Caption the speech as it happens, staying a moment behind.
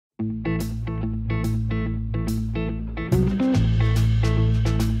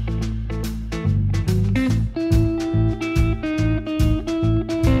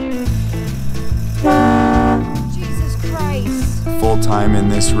full-time in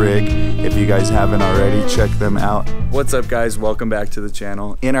this rig. If you guys haven't already, check them out. What's up guys, welcome back to the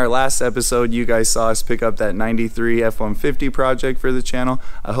channel. In our last episode, you guys saw us pick up that 93 F-150 project for the channel.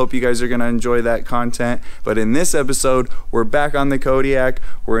 I hope you guys are gonna enjoy that content. But in this episode, we're back on the Kodiak.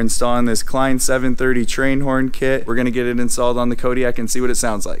 We're installing this Kleinn 730 train horn kit. We're gonna get it installed on the Kodiak and see what it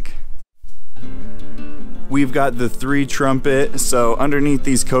sounds like. We've got the 3 trumpet, so underneath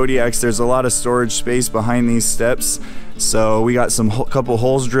these Kodiaks there's a lot of storage space behind these steps. So we got some couple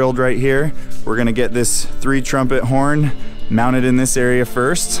holes drilled right here. We're gonna get this 3 trumpet horn mounted in this area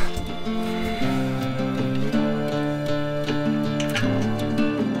first.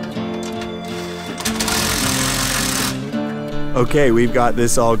 Okay, we've got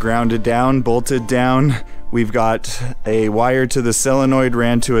this all grounded down, bolted down. We've got a wire to the solenoid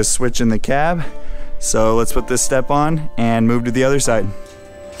ran to a switch in the cab. So let's put this step on and move to the other side.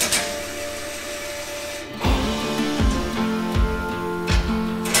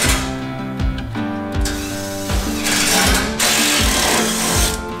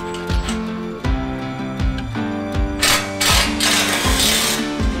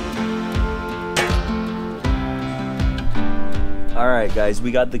 Alright guys,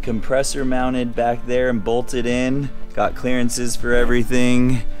 we got the compressor mounted back there and bolted in. Got clearances for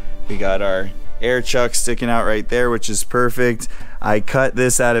everything. We got our air chuck sticking out right there, which is perfect. I cut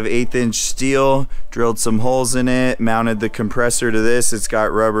this out of 1/8 inch steel, drilled some holes in it, mounted the compressor to this. It's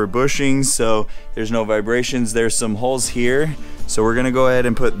got rubber bushings, so there's no vibrations. There's some holes here. So we're gonna go ahead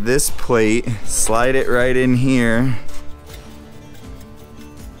and put this plate, slide it right in here.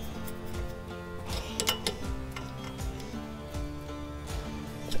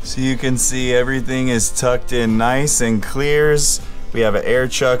 So you can see everything is tucked in nice and clears. We have an air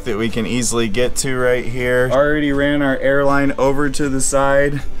chuck that we can easily get to right here. Already ran our air line over to the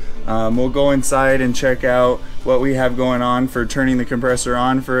side. We'll go inside and check out what we have going on for turning the compressor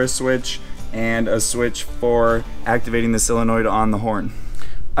on for a switch and a switch for activating the solenoid on the horn.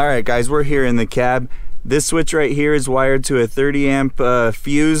 Alright guys, we're here in the cab. This switch right here is wired to a 30 amp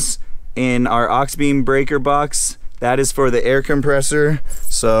fuse in our aux beam breaker box. That is for the air compressor.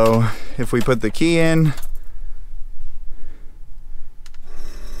 So if we put the key in,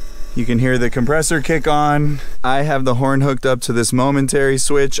 you can hear the compressor kick on. I have the horn hooked up to this momentary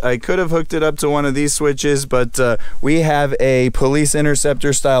switch. I could have hooked it up to one of these switches, but we have a police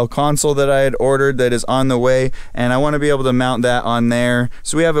interceptor style console that I had ordered that is on the way, and I want to be able to mount that on there.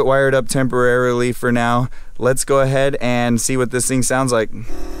 So we have it wired up temporarily for now. Let's go ahead and see what this thing sounds like.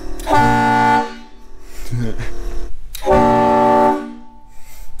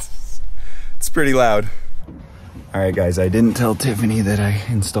 It's pretty loud. Alright guys, I didn't tell Tiffany that I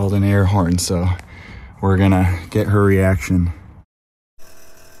installed an air horn, so we're gonna get her reaction.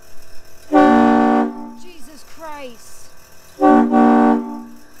 Jesus Christ.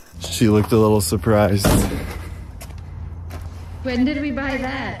 She looked a little surprised. When did we buy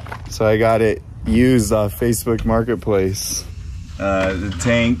that? So I got it used off Facebook Marketplace. The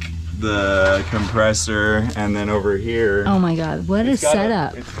tank, the compressor, and then over here. Oh my god, what a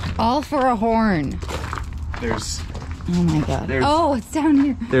setup. All for a horn. Oh my god. Oh, it's down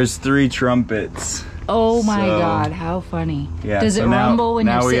here. There's 3 trumpets. Oh my god, how funny. Yeah, does it rumble when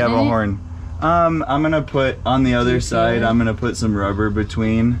you're sitting in it? Now we have a horn. I'm gonna put, on the other side, I'm gonna put some rubber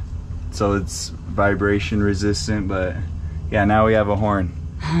between so it's vibration resistant, but yeah, now we have a horn.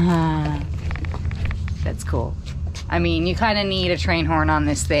 That's cool. I mean, you kind of need a train horn on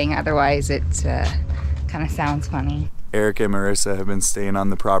this thing, otherwise it kind of sounds funny. Eric and Marissa have been staying on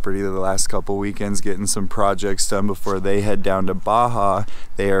the property the last couple weekends getting some projects done before they head down to Baja.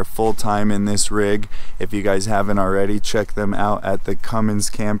 They are full-time in this rig. If you guys haven't already, check them out at the Cummins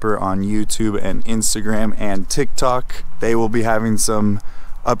Camper on YouTube and Instagram and TikTok. They will be having some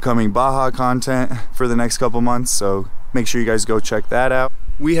upcoming Baja content for the next couple months, so make sure you guys go check that out.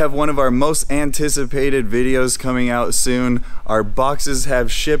 We have one of our most anticipated videos coming out soon. Our boxes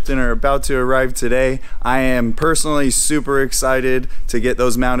have shipped and are about to arrive today. I am personally super excited to get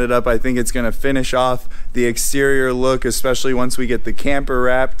those mounted up. I think it's gonna finish off the exterior look, especially once we get the camper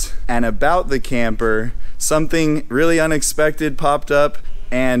wrapped. And about the camper, something really unexpected popped up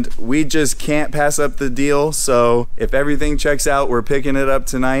and we just can't pass up the deal. So if everything checks out, we're picking it up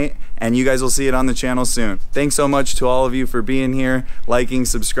tonight and you guys will see it on the channel soon. Thanks so much to all of you for being here, liking,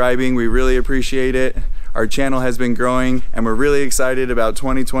 subscribing. We really appreciate it. Our channel has been growing and we're really excited about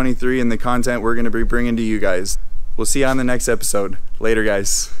 2023 and the content we're gonna be bringing to you guys. We'll see you on the next episode. Later,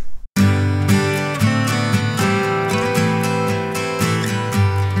 guys.